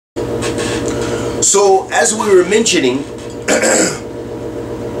So, as we were mentioning,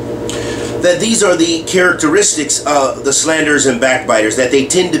 that these are the characteristics of the slanderers and backbiters, that they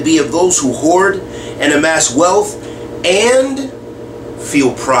tend to be of those who hoard and amass wealth and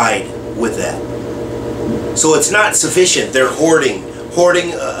feel pride with that. So it's not sufficient. They're hoarding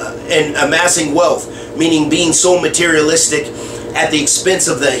and amassing wealth, meaning being so materialistic at the expense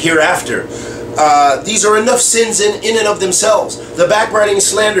of the hereafter. These are enough sins in and of themselves. The backbiting and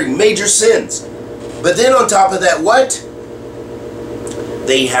slandering, major sins. But then on top of that, what?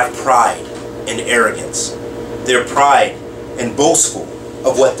 They have pride and arrogance. They're pride and boastful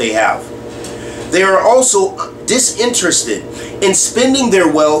of what they have. They are also disinterested in spending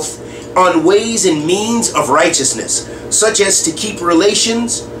their wealth on ways and means of righteousness, such as to keep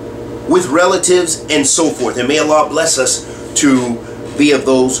relations with relatives and so forth. And may Allah bless us to be of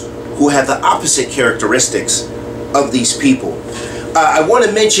those who have the opposite characteristics of these people. I want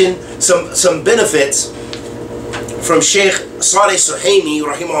to mention some benefits from Sheikh Salih Suhaimi,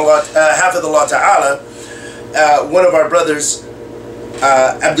 rahimahullah, hafidhullah ta'ala, one of our brothers,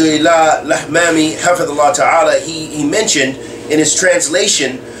 Abdullah Lahmami, hafidhullah ta'ala, he mentioned in his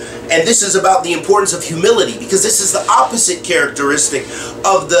translation, and this is about the importance of humility, because this is the opposite characteristic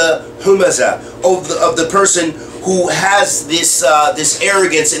of the Humazah, of the person who has this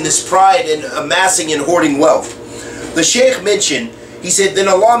arrogance and this pride in amassing and hoarding wealth. The Sheikh mentioned, he said, then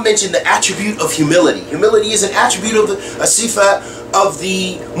Allah mentioned the attribute of humility. Humility is an attribute of a sifa of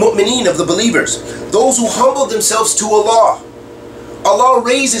the mu'mineen, of the believers. Those who humble themselves to Allah. Allah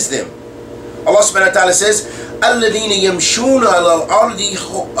raises them. Allah subhanahu wa ta'ala says, الَّذِينَ يَمْشُونَ عَلَى الْأَرْضِ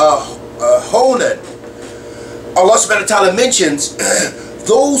هَوْنًا. Allah subhanahu wa ta'ala mentions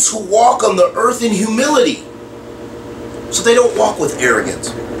those who walk on the earth in humility. So they don't walk with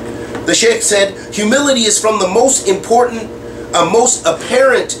arrogance. The Sheikh said, humility is from the most important, most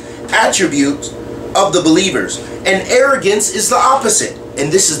apparent attribute of the believers. And arrogance is the opposite.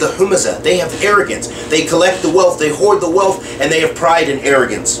 And this is the Humazah. They have arrogance. They collect the wealth, they hoard the wealth, and they have pride and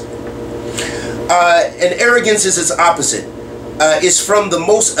arrogance. And arrogance is its opposite. Is from the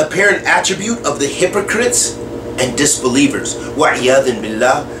most apparent attribute of the hypocrites and disbelievers. وَعِيَاذٍ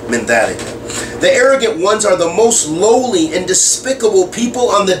بِاللَّهِ مِنْ ذَلِكَ. The arrogant ones are the most lowly and despicable people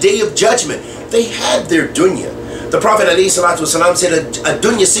on the day of judgment. They had their dunya. The Prophet ﷺ said, "A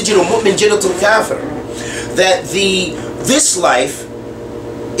dunya sijnul mu'min jannatul kafir." That this life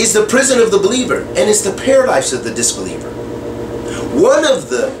is the prison of the believer and it's the paradise of the disbeliever. One of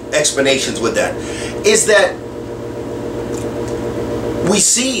the explanations with that is that we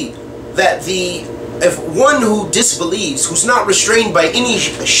see that if one who disbelieves, who's not restrained by any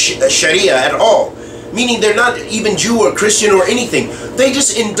sharia at all, meaning they're not even Jew or Christian or anything, they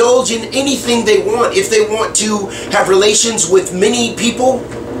just indulge in anything they want. If they want to have relations with many people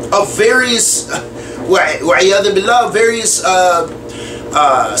of various various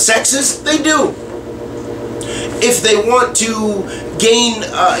sexes, they do. If they want to gain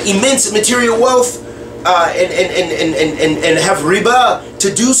immense material wealth and have riba to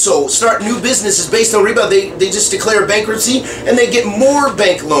do so, start new businesses based on riba, they just declare bankruptcy and they get more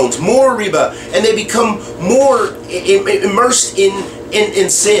bank loans, more riba, and they become more immersed in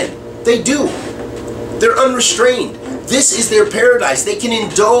sin. They do. They're unrestrained. This is their paradise. They can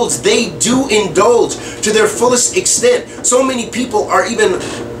indulge. They do indulge to their fullest extent. So many people are even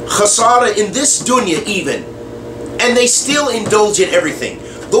khasara in this dunya even, and they still indulge in everything.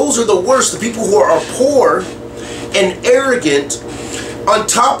 Those are the worst, the people who are poor and arrogant. On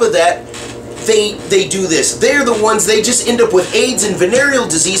top of that, they do this. They're the ones, they just end up with AIDS and venereal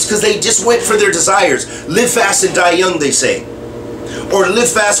disease because they just went for their desires. Live fast and die young, they say. Or live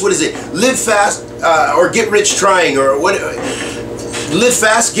fast, what is it? Live fast or get rich trying, or what? Live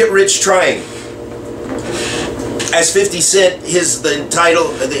fast, get rich trying. As 50 Cent, the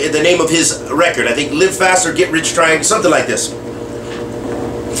title, the name of his record, I think, Live Fast or Get Rich Trying, something like this.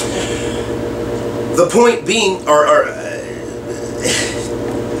 The point being,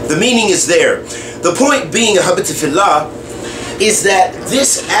 the meaning is there. The point being, Hadeeth fillah, is that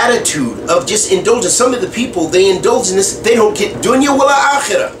this attitude of just indulgence, some of the people, they indulge in this, they don't get dunya wala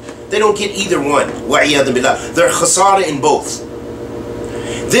akhirah. They don't get either one. Wa'iyadhu billah. They're khasara in both.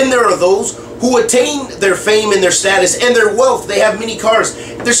 Then there are those who attain their fame and their status and their wealth. They have many cars.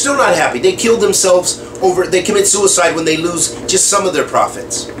 They're still not happy. They kill themselves over, they commit suicide when they lose just some of their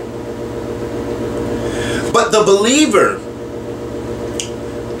profits. But the believer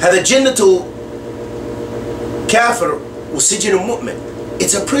had a jannatul kafir wa sijnul mu'min.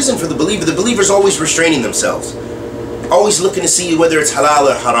 It's a prison for the believer. The believer's always restraining themselves, always looking to see whether it's halal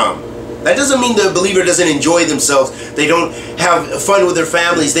or haram. That doesn't mean the believer doesn't enjoy themselves. They don't have fun with their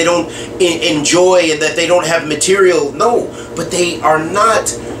families. They don't enjoy, and that they don't have material. No, but they are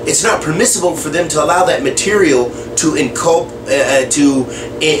not. It's not permissible for them to allow that material to encompass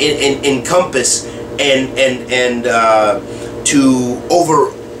and to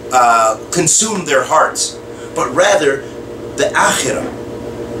consume their hearts. But rather, the akhirah,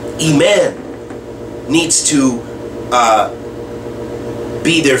 iman, needs to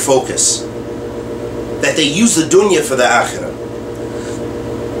be their focus. That they use the dunya for the akhirah.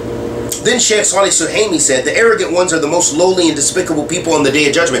 Then Shaykh Salih Suhaimi said, the arrogant ones are the most lowly and despicable people on the Day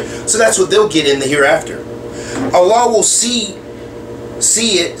of Judgment. So that's what they'll get in the hereafter. Allah will see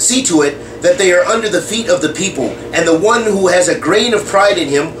to it that they are under the feet of the people, and the one who has a grain of pride in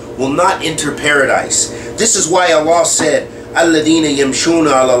him will not enter paradise. This is why Allah said, الَّذِينَ يَمْشُونَ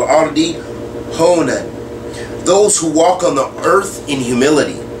عَلَى الْأَرْضِ هَوْنًا, those who walk on the earth in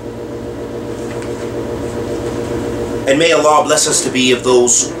humility. And may Allah bless us to be of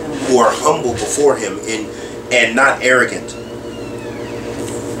those who are humble before Him and not arrogant.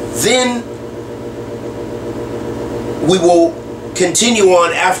 Then we will continue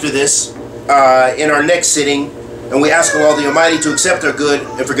on after this in our next sitting, and we ask Allah the Almighty to accept our good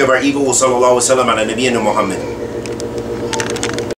and forgive our evil. Wa sallallahu wa sallam ala nabiyyina Muhammad.